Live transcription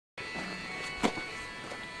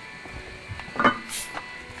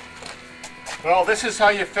Well, this is how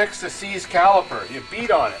you fix the seized caliper. You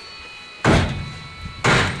beat on it.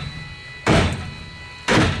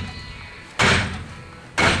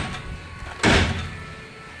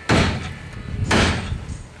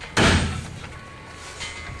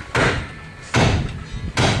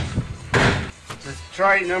 Let's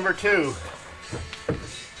try number 2.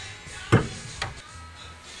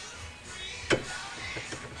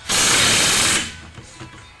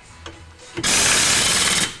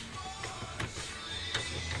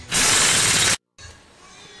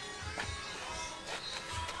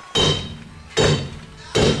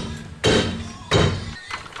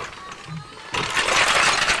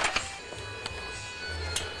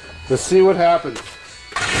 Let's see what happens.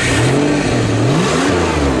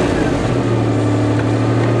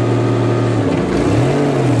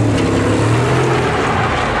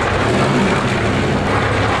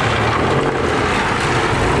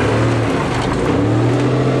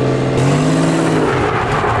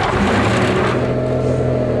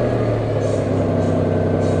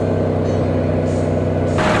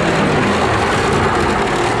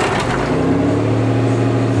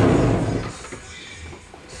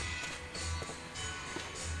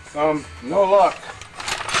 No luck.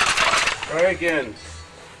 Try again.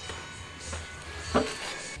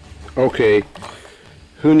 Okay,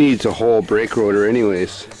 who needs a whole brake rotor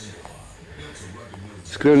anyways?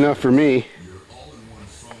 It's good enough for me.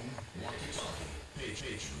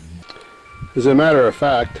 As a matter of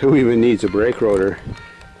fact, who even needs a brake rotor?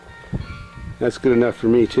 That's good enough for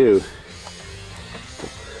me too.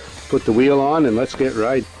 Put the wheel on and let's get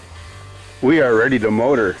riding. We are ready to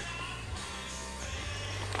motor.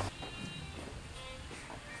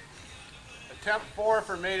 Attempt 4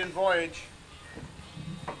 for maiden voyage.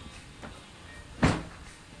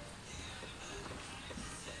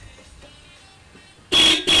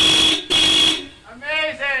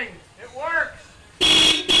 Amazing! It works!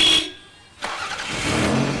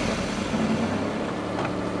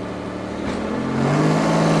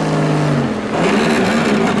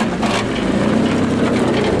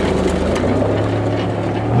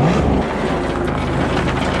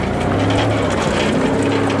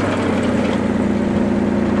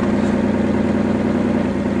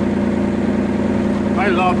 I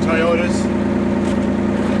love Toyotas.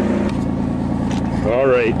 All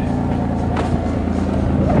right.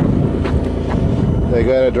 I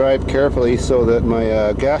gotta drive carefully so that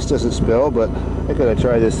my gas doesn't spill, but I gotta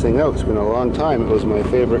try this thing out. It's been a long time. It was my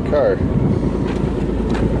favorite car.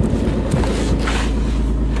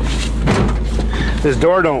 This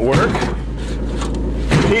door don't work.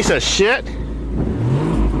 Piece of shit.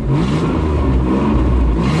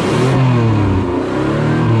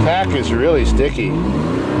 Tack is really sticky.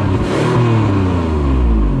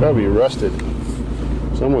 Probably rusted.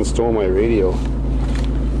 Someone stole my radio.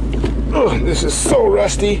 Oh, this is so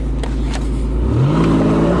rusty.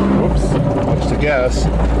 Whoops, watch the gas.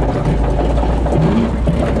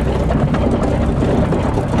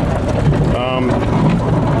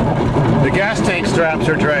 The gas tank straps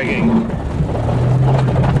are dragging.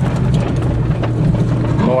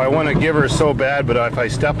 Oh, I want to give her so bad, but if I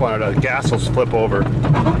step on it, the gas will flip over.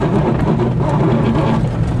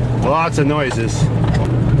 Lots of noises.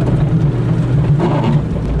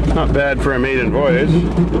 Not bad for a maiden voyage.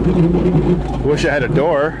 Wish I had a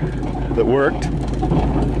door that worked.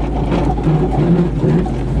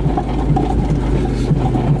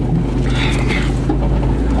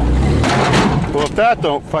 Well, if that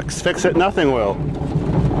don't fix it, nothing will.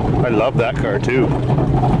 I love that car too.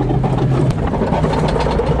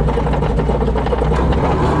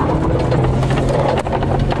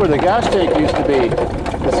 Where the gas tank used to be,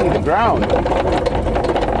 to see the ground.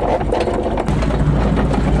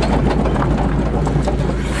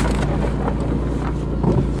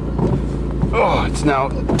 Oh, it's now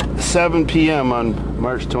 7 p.m. on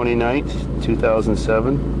March 29th,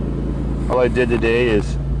 2007. All I did today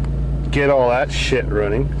is get all that shit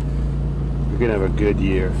running. We're gonna have a good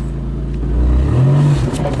year.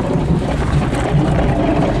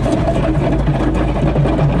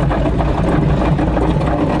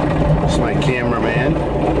 It's my cameraman.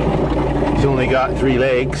 He's only got 3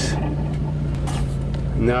 legs.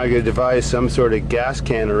 Now I gotta devise some sort of gas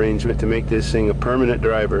can arrangement to make this thing a permanent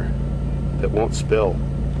driver that won't spill.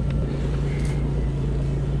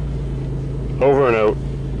 Over and out.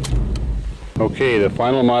 Okay, the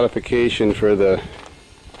final modification for the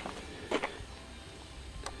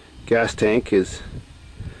gas tank is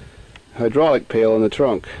hydraulic pail in the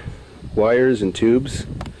trunk. Wires and tubes,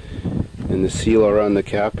 and the seal around the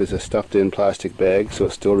cap is a stuffed in plastic bag, so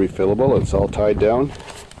it's still refillable. It's all tied down.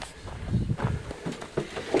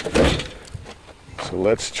 So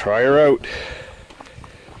let's try her out.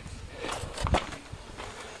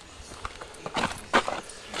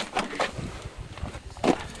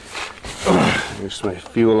 There's my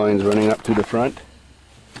fuel lines running up to the front.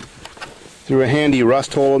 Through a handy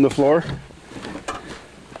rust hole in the floor.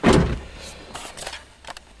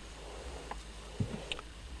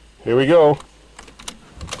 Here we go.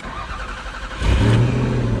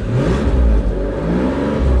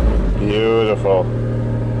 Beautiful.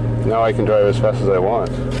 Now I can drive as fast as I want.